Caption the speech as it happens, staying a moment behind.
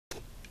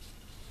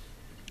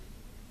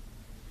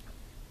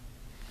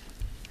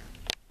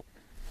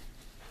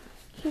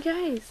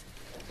Hey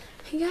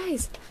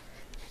guys,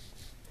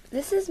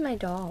 this is my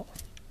doll.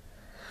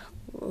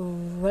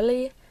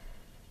 Really?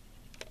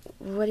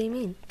 What do you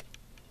mean?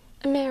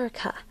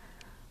 America.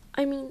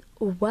 I mean,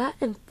 we're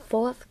in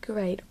 4th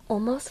grade,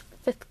 almost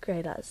 5th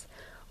graders.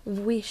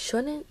 We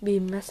shouldn't be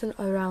messing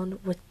around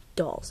with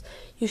dolls.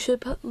 You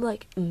should put,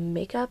 like,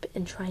 makeup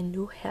and try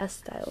new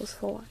hairstyles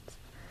for once.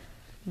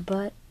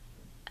 But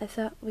I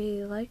thought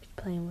we liked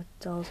playing with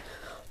dolls.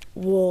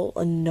 Well,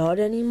 not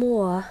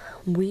anymore.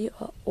 We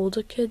are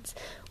older kids.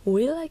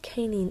 We like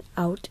hanging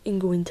out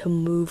and going to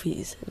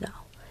movies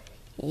now.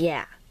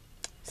 Yeah.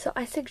 So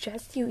I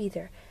suggest you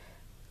either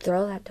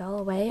throw that doll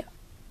away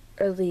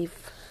or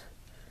leave.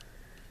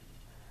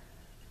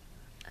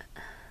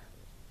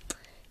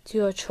 It's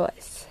your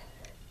choice.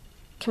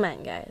 Come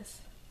on, guys.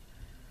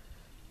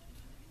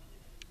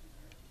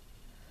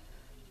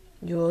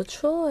 Your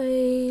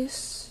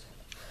choice.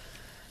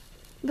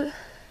 But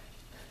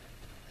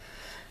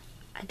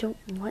I don't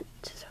want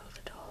to throw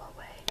the doll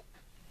away.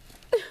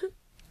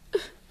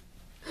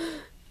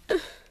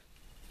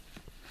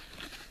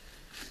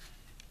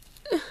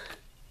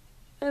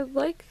 I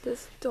like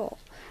this doll.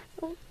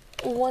 I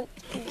don't want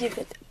to give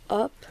it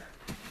up.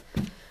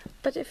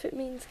 But if it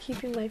means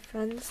keeping my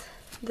friends,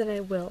 then I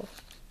will.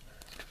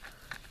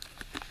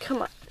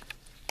 Come on.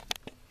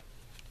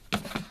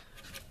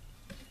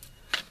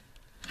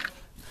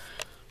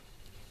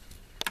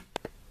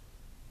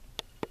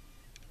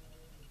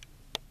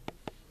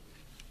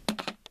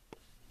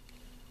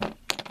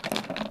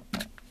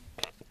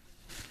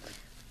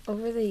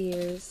 Over the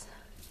years,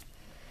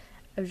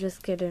 I've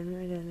just gotten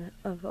rid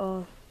of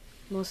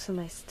most of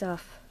my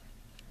stuff,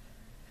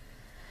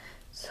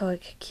 so I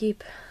could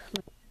keep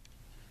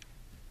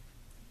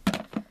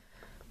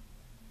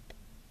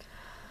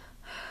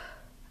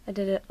I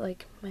did it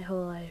like my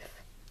whole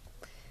life.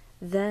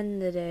 Then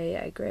the day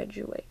I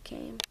graduate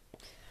came.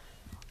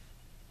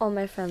 All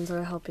my friends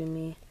were helping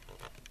me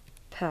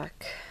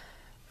pack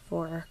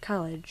for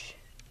college.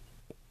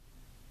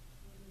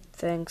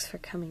 Thanks for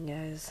coming,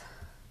 guys.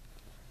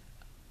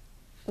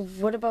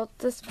 What about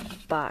this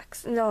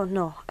box?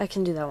 No, I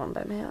can do that one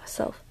by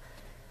myself.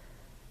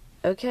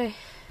 Okay.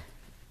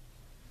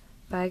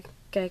 Bye,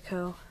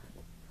 Geico.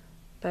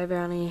 Bye,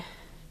 Brownie.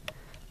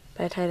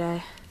 Bye,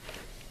 Tie-Dye.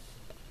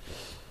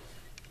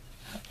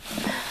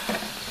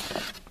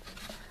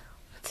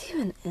 What's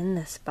even in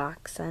this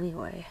box,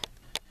 anyway?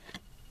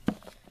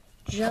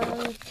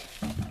 Junk,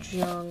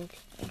 junk,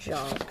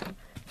 junk,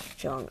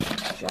 junk,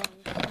 junk,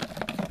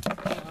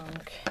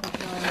 junk,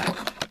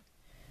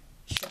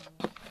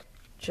 junk,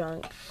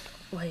 junk.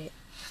 Wait.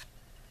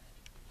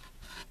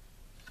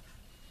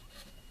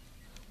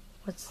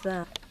 What's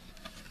that?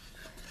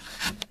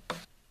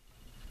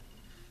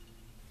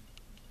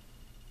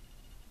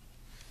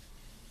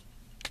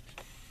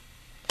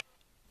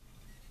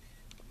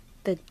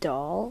 The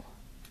doll?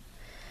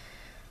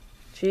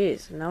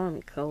 Jeez, now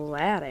I'm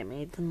glad I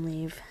made them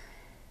leave.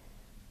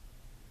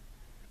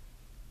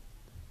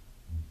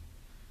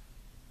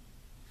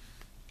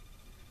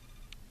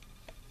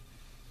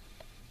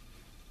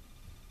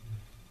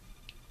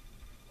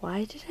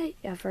 Why did I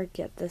ever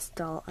get this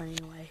doll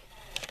anyway?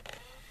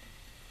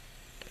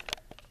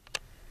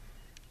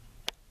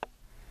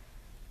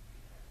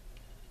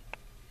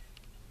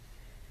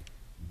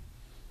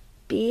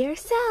 Be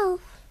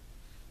yourself.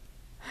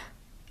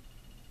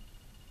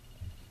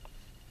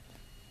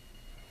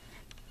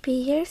 Be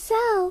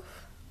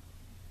yourself.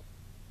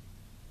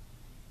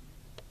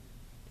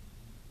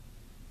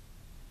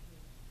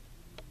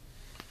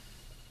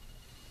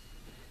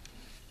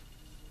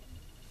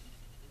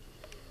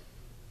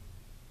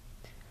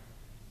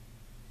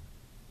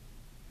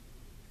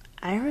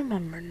 I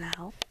remember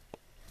now.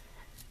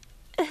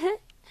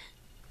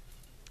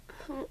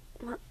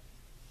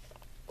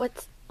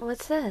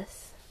 What's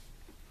this?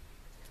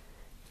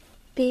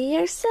 Be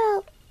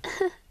yourself.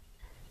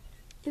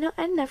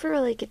 I never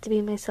really get to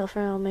be myself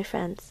around my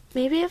friends.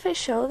 Maybe if I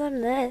show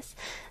them this,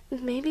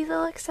 maybe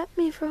they'll accept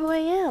me for who I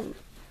am.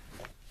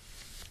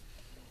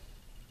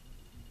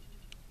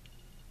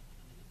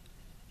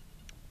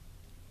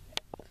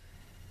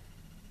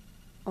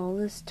 All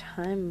this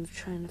time of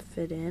trying to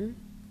fit in,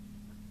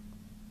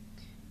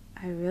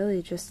 I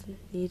really just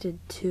needed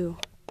to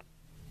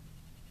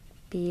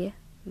be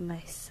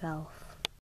myself.